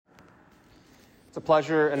It's a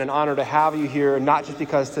pleasure and an honor to have you here, not just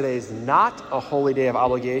because today is not a holy day of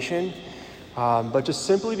obligation, but just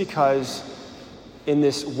simply because in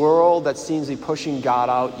this world that seems to be pushing God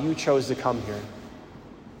out, you chose to come here.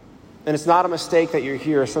 And it's not a mistake that you're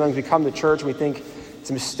here. Sometimes we come to church and we think it's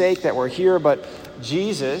a mistake that we're here, but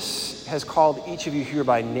Jesus has called each of you here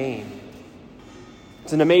by name.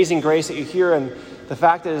 It's an amazing grace that you're here, and the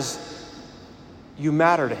fact is, you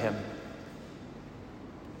matter to him.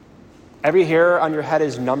 Every hair on your head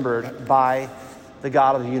is numbered by the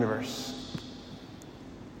God of the universe.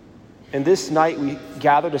 And this night we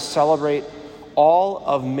gather to celebrate all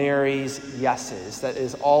of Mary's yeses. That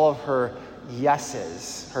is, all of her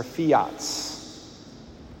yeses, her fiats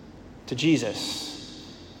to Jesus.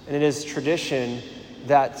 And it is tradition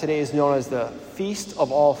that today is known as the Feast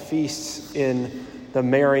of All Feasts in the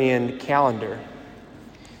Marian calendar.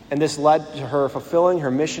 And this led to her fulfilling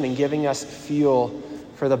her mission and giving us fuel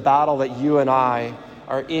for the battle that you and I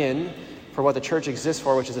are in for what the church exists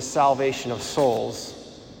for, which is the salvation of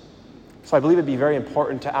souls. So I believe it'd be very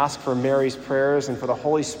important to ask for Mary's prayers and for the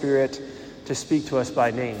Holy Spirit to speak to us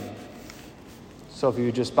by name. So if you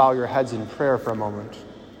would just bow your heads in prayer for a moment.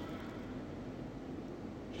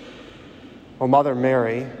 O Mother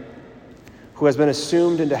Mary, who has been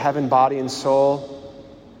assumed into heaven, body and soul,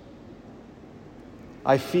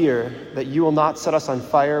 I fear that you will not set us on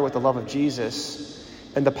fire with the love of Jesus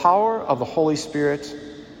and the power of the Holy Spirit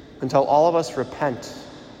until all of us repent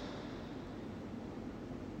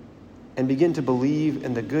and begin to believe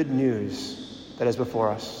in the good news that is before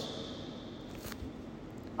us.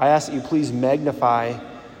 I ask that you please magnify,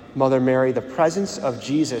 Mother Mary, the presence of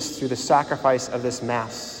Jesus through the sacrifice of this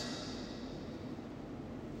Mass.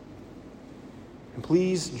 And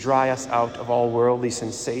please dry us out of all worldly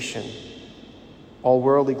sensation, all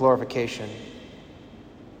worldly glorification.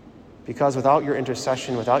 Because without your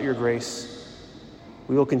intercession, without your grace,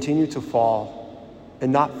 we will continue to fall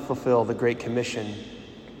and not fulfill the Great Commission,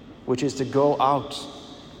 which is to go out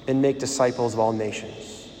and make disciples of all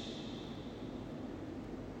nations.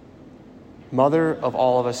 Mother of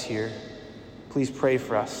all of us here, please pray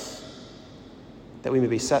for us that we may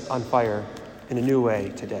be set on fire in a new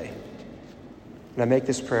way today. And I make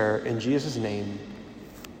this prayer in Jesus' name,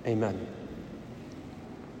 amen.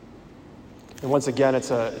 And once again,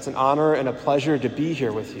 it's an honor and a pleasure to be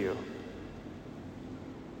here with you.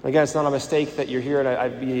 Again, it's not a mistake that you're here, and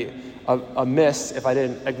I'd be amiss if I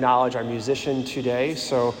didn't acknowledge our musician today.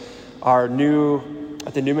 So at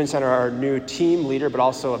the Newman Center, our new team leader, but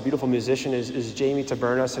also a beautiful musician is Jamie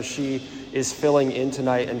Taberna. So she is filling in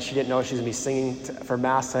tonight, and she didn't know she's going to be singing for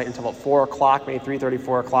Mass tonight until about 4 o'clock, maybe 3:30,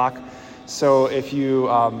 4 o'clock. So if you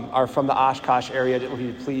are from the Oshkosh area, would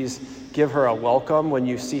you please give her a welcome when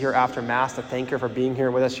you see her after Mass, to thank her for being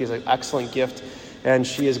here with us. She has an excellent gift, and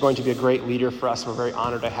she is going to be a great leader for us. We're very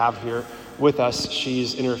honored to have her here with us.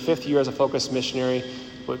 She's in her 5th year as a Focus missionary,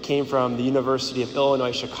 but came from the University of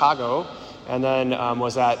Illinois, Chicago, and then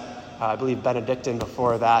was at, I believe, Benedictine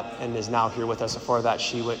before that, and is now here with us. Before that,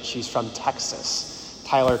 she's from Texas,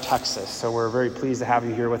 Tyler, Texas. So we're very pleased to have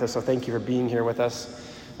you here with us. So thank you for being here with us.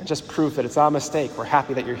 And just proof that it's not a mistake. We're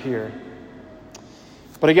happy that you're here.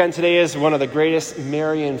 But again, today is one of the greatest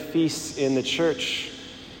Marian feasts in the church.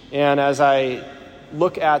 And as I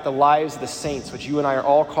look at the lives of the saints, which you and I are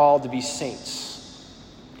all called to be saints,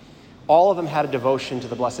 all of them had a devotion to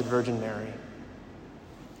the Blessed Virgin Mary.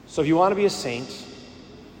 So if you want to be a saint,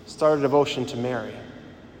 start a devotion to Mary,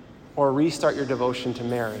 or restart your devotion to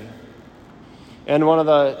Mary. And one of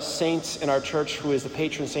the saints in our church who is the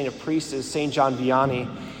patron saint of priests is St. John Vianney.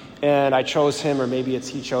 And I chose him, or maybe it's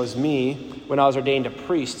he chose me, when I was ordained a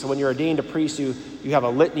priest. So when you're ordained a priest, you have a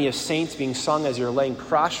litany of saints being sung as you're laying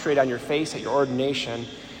prostrate on your face at your ordination.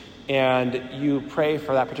 And you pray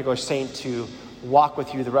for that particular saint to walk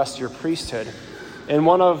with you the rest of your priesthood. And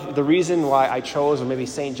one of the reasons why I chose, or maybe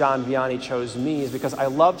St. John Vianney chose me, is because I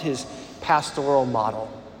loved his pastoral model.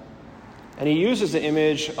 And he uses the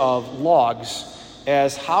image of logs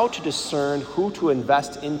as how to discern who to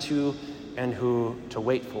invest into and who to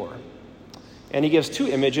wait for. And he gives 2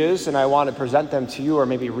 images, and I want to present them to you, or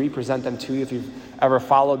maybe represent them to you if you've ever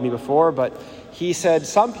followed me before. But he said,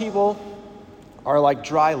 some people are like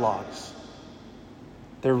dry logs.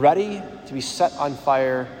 They're ready to be set on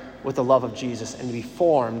fire with the love of Jesus and to be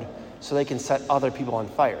formed so they can set other people on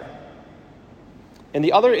fire. And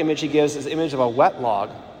the other image he gives is the image of a wet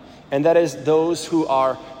log, and that is those who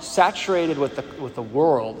are saturated with the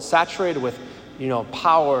world, saturated with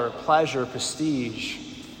power, pleasure, prestige.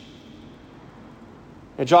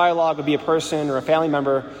 A dry log would be a person or a family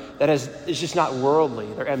member that is just not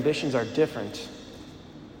worldly. Their ambitions are different.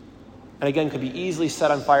 and again could be easily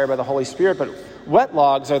set on fire by the Holy Spirit. But wet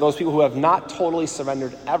logs are those people who have not totally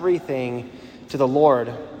surrendered everything to the Lord.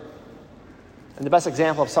 And the best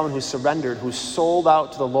example of someone who's surrendered, who's sold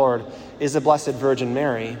out to the Lord, is the Blessed Virgin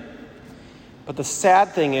Mary. But the sad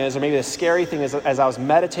thing is, or maybe the scary thing is, as I was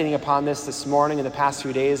meditating upon this morning in the past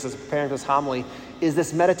few days as preparing for this homily, is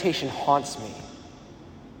this meditation haunts me.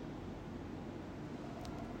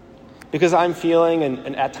 Because I'm feeling,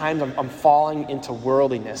 and at times I'm falling into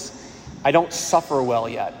worldliness. I don't suffer well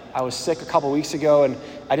yet. I was sick a couple weeks ago, and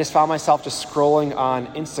I just found myself just scrolling on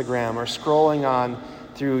Instagram or scrolling on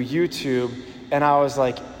through YouTube, and I was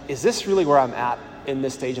like, is this really where I'm at in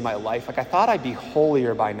this stage of my life? Like, I thought I'd be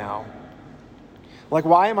holier by now. Like,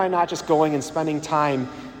 why am I not just going and spending time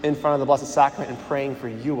in front of the Blessed Sacrament and praying for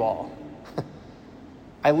you all?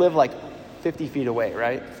 I live like 50 feet away,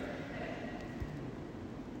 right?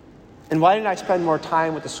 And why didn't I spend more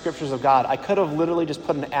time with the scriptures of God? I could have literally just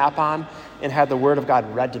put an app on and had the Word of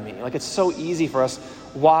God read to me. Like, it's so easy for us.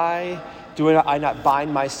 Why do I not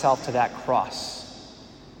bind myself to that cross?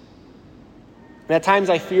 And at times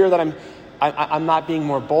I fear that I'm not being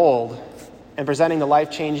more bold and presenting the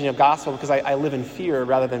life-changing of gospel because I live in fear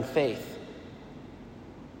rather than faith.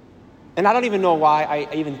 And I don't even know why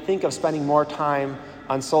I even think of spending more time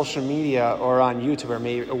on social media or on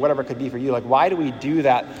YouTube or whatever it could be for you. Like, why do we do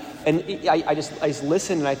that? And I just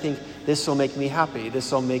listen and I think, this will make me happy.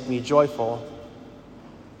 This will make me joyful.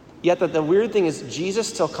 Yet the weird thing is, Jesus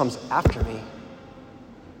still comes after me.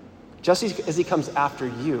 Just as he comes after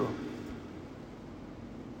you.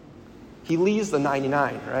 He leaves the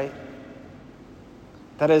 99, right?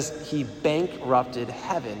 That is, he bankrupted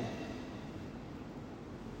heaven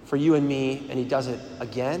for you and me, and he does it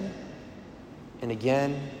again and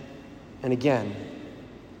again and again.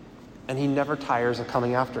 And he never tires of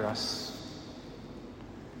coming after us.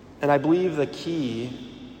 And I believe the key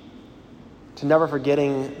to never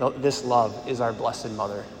forgetting this love is our Blessed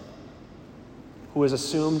Mother, who is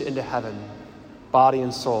assumed into heaven, body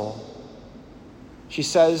and soul. She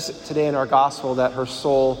says today in our gospel that her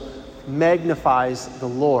soul magnifies the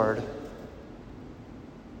Lord.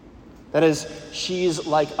 That is, she's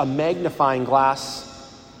like a magnifying glass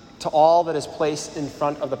to all that is placed in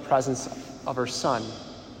front of the presence of her Son.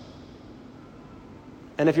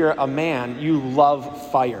 And if you're a man, you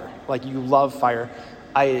love fire. Like, you love fire.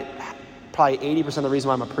 Probably 80% of the reason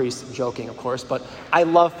why I'm a priest, joking, of course, but I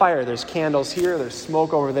love fire. There's candles here, there's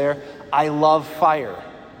smoke over there. I love fire.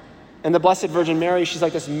 And the Blessed Virgin Mary, she's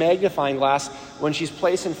like this magnifying glass. When she's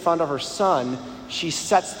placed in front of her Son, she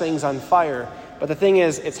sets things on fire. But the thing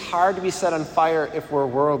is, it's hard to be set on fire if we're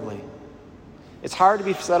worldly. It's hard to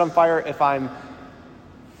be set on fire if I'm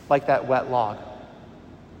like that wet log,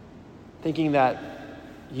 thinking that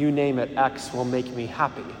you name it, X will make me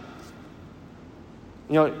happy.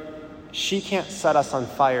 You know, she can't set us on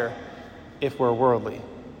fire if we're worldly.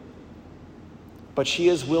 But she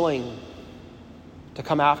is willing to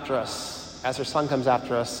come after us as her Son comes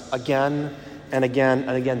after us again and again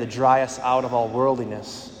and again to dry us out of all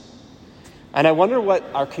worldliness. And I wonder what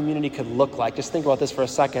our community could look like. Just think about this for a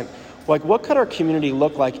second. Like, what could our community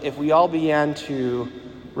look like if we all began to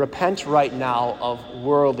repent right now of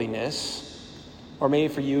worldliness? Or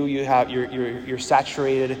maybe for you, you're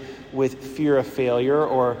saturated with fear of failure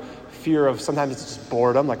or fear of, sometimes it's just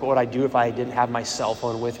boredom. Like, what would I do if I didn't have my cell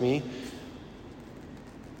phone with me?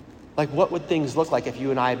 Like, what would things look like if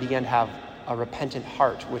you and I began to have a repentant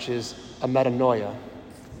heart, which is a metanoia?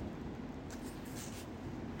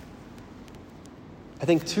 I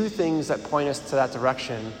think two things that point us to that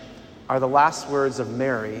direction are the last words of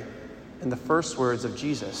Mary and the first words of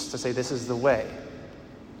Jesus to say, this is the way.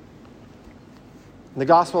 In the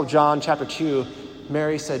Gospel of John, chapter 2,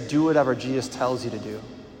 Mary said, do whatever Jesus tells you to do.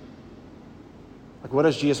 Like, what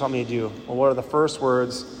does Jesus want me to do? Well, what are the first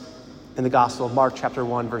words in the Gospel of Mark, chapter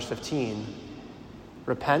 1, verse 15?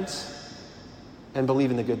 Repent and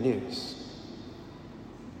believe in the good news.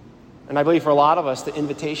 And I believe for a lot of us, the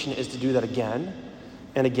invitation is to do that again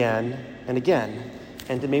and again and again.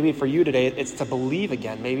 And maybe for you today, it's to believe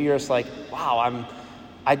again. Maybe you're just like, wow,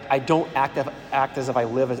 I don't act as if I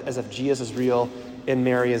live as if Jesus is real and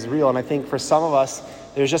Mary is real. And I think for some of us,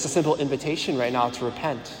 there's just a simple invitation right now to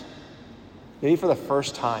repent. Maybe for the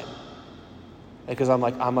first time. Because I'm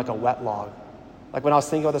like a wet log. Like, when I was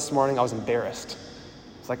thinking about this morning, I was embarrassed.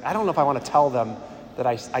 It's like, I don't know if I want to tell them that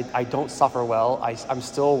I don't suffer well. I'm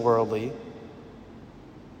still worldly.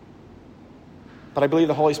 But I believe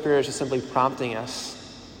the Holy Spirit is just simply prompting us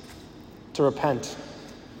to repent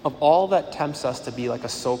of all that tempts us to be like a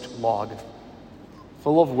soaked log,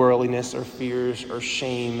 full of worldliness or fears or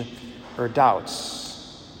shame or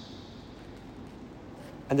doubts.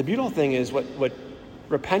 And the beautiful thing is what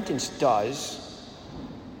repentance does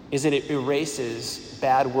is that it erases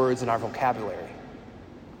bad words in our vocabulary.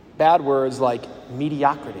 Bad words like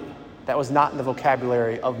mediocrity. That was not in the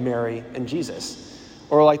vocabulary of Mary and Jesus.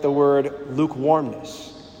 Or like the word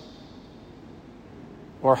lukewarmness.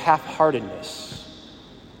 Or half-heartedness.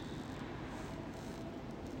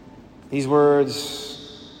 These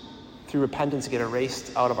words, through repentance, get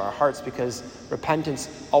erased out of our hearts because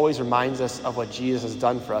repentance always reminds us of what Jesus has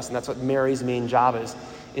done for us. And that's what Mary's main job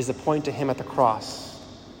is to point to him at the cross.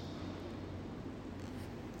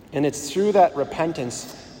 And it's through that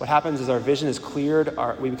repentance, what happens is our vision is cleared,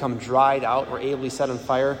 we become dried out, we're able to be set on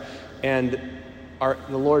fire, and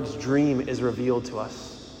the Lord's dream is revealed to us.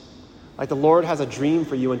 Like the Lord has a dream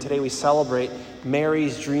for you, and today we celebrate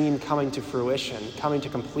Mary's dream coming to fruition, coming to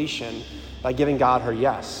completion by giving God her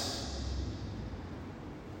yes.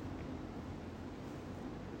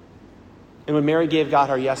 And when Mary gave God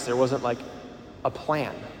her yes, there wasn't like a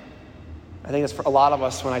plan. I think it's for a lot of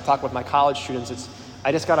us, when I talk with my college students,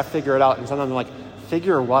 I just got to figure it out. And sometimes I'm like,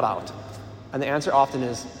 figure what out? And the answer often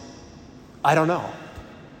is, I don't know.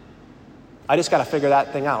 I just got to figure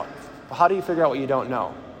that thing out. Well, how do you figure out what you don't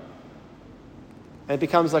know? And it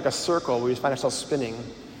becomes like a circle where we find ourselves spinning,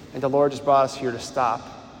 and the Lord just brought us here to stop.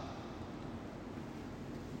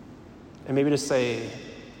 And maybe to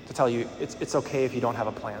tell you, it's okay if you don't have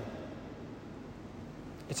a plan.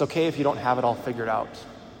 It's okay if you don't have it all figured out.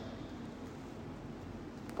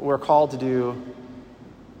 What we're called to do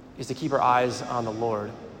is to keep our eyes on the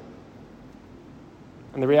Lord.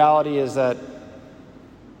 And the reality is that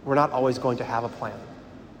we're not always going to have a plan.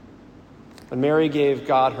 When Mary gave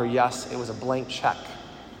God her yes, it was a blank check.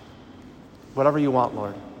 Whatever you want,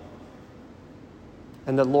 Lord.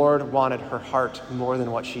 And the Lord wanted her heart more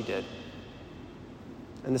than what she did.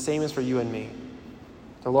 And the same is for you and me.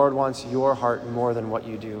 The Lord wants your heart more than what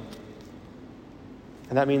you do.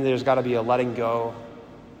 And that means there's got to be a letting go,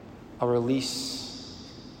 a release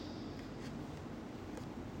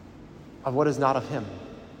of what is not of him.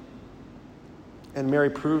 And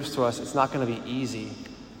Mary proves to us it's not going to be easy,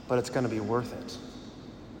 but it's going to be worth it.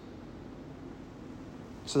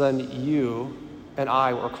 So then you and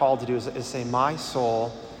I, what we're called to do is say, my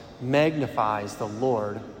soul magnifies the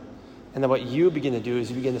Lord. And then what you begin to do is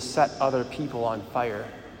you begin to set other people on fire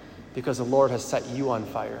because the Lord has set you on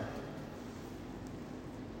fire.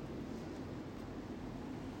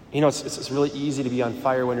 You know, it's really easy to be on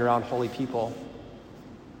fire when you're around holy people.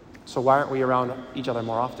 So why aren't we around each other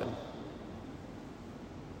more often?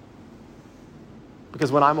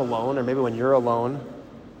 Because when I'm alone, or maybe when you're alone,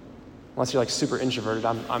 unless you're like super introverted,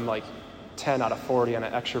 I'm like 10 out of 40 on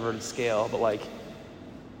an extroverted scale, but like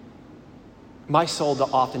my soul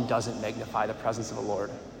often doesn't magnify the presence of the Lord.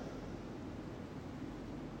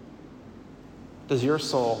 Does your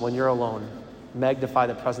soul, when you're alone, magnify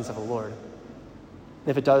the presence of the Lord? And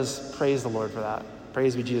if it does, praise the Lord for that.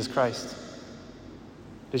 Praise be Jesus Christ.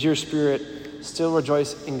 Does your spirit still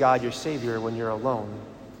rejoice in God, your Savior, when you're alone?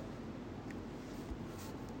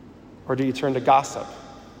 Or do you turn to gossip?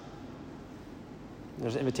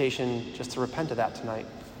 There's an invitation just to repent of that tonight.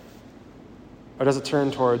 Or does it turn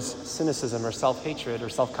towards cynicism or self-hatred or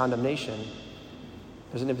self-condemnation?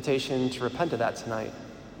 There's an invitation to repent of that tonight.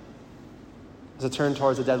 Does it turn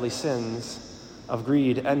towards the deadly sins of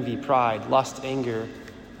greed, envy, pride, lust, anger,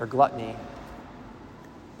 or gluttony?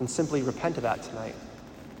 And simply repent of that tonight.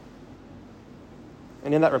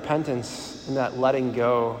 And in that repentance, in that letting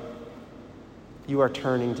go, you are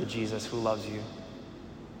turning to Jesus who loves you.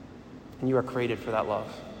 And you are created for that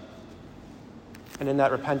love. And in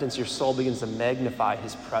that repentance, your soul begins to magnify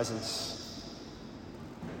his presence.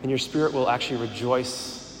 And your spirit will actually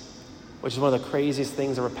rejoice, which is one of the craziest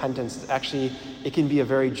things of repentance. Actually, it can be a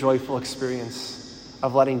very joyful experience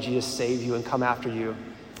of letting Jesus save you and come after you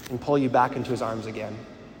and pull you back into his arms again.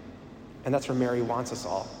 And that's where Mary wants us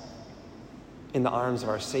all, in the arms of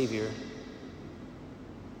our Savior.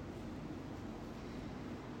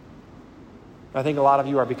 I think a lot of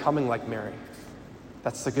you are becoming like Mary.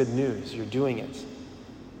 That's the good news. You're doing it.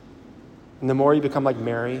 And the more you become like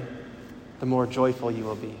Mary, the more joyful you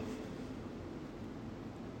will be.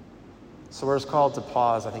 So we're just called to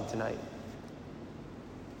pause, I think, tonight.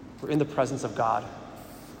 We're in the presence of God.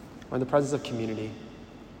 We're in the presence of community.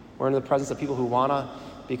 We're in the presence of people who want to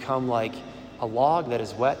become like a log that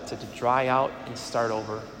is wet to dry out and start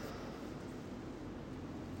over.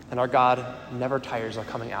 And our God never tires of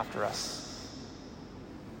coming after us.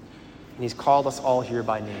 And he's called us all here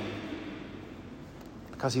by name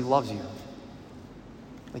because he loves you.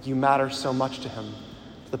 Like you matter so much to him,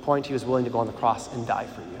 to the point he was willing to go on the cross and die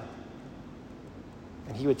for you.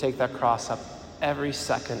 And he would take that cross up every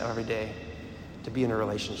second of every day to be in a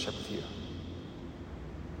relationship with you.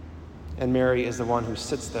 And Mary is the one who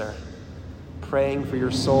sits there praying for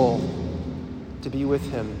your soul to be with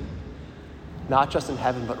him, not just in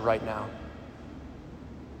heaven, but right now.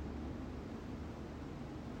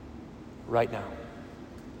 Right now.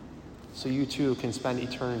 So you too can spend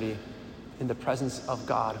eternity in the presence of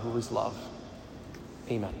God, who is love.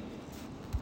 Amen.